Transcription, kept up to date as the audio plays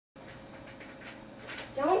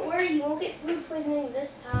Don't worry, you won't get food poisoning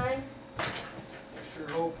this time. I sure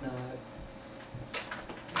hope not.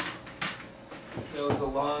 It was a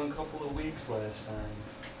long couple of weeks last time.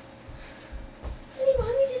 Honey,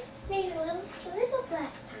 Mommy just made a little slip up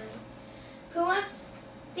last time. Who wants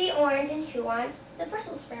the orange and who wants the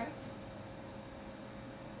Brussels sprout?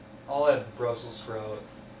 I'll have the Brussels sprout.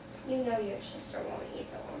 You know your sister won't eat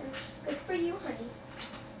the orange. Good for you, honey.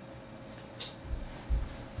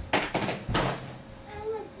 I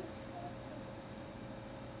like this one.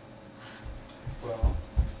 Well,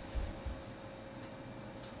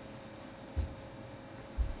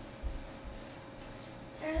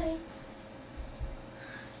 Charlie.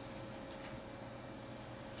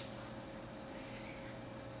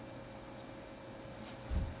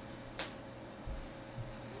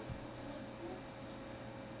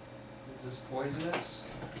 is this poisonous?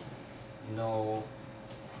 No,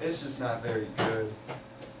 it's just not very good.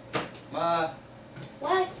 Ma,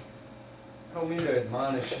 What? I don't mean to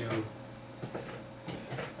admonish you,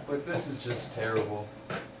 but this is just terrible.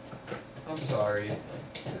 I'm sorry.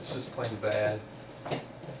 It's just plain bad.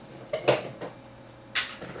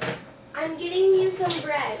 I'm getting you some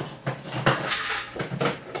bread.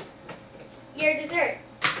 It's your dessert.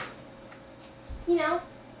 You know,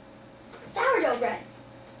 sourdough bread.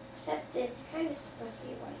 Except it's kind of supposed to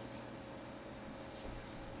be white.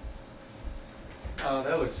 Oh,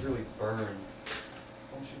 that looks really burned,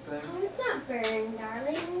 don't you think? Oh, it's not burned,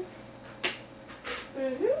 darlings.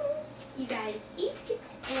 You guys each get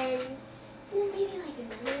the end, and then maybe like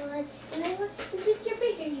another one, and then since you're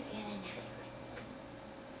bigger, you get another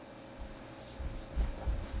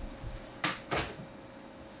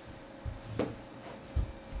one.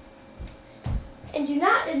 And do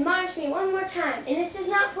not admonish me one more time, and it is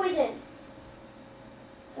not poison.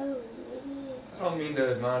 Oh, maybe. I don't mean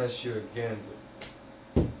to admonish you again,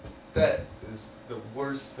 but that is the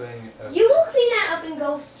worst thing ever. You will clean that up and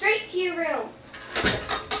go straight to your room.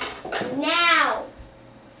 Now.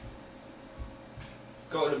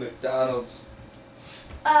 Go to McDonald's.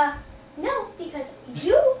 No, because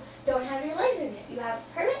you don't have your license yet. You have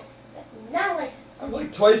a permit, but no license. I'm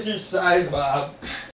like twice your size, Bob.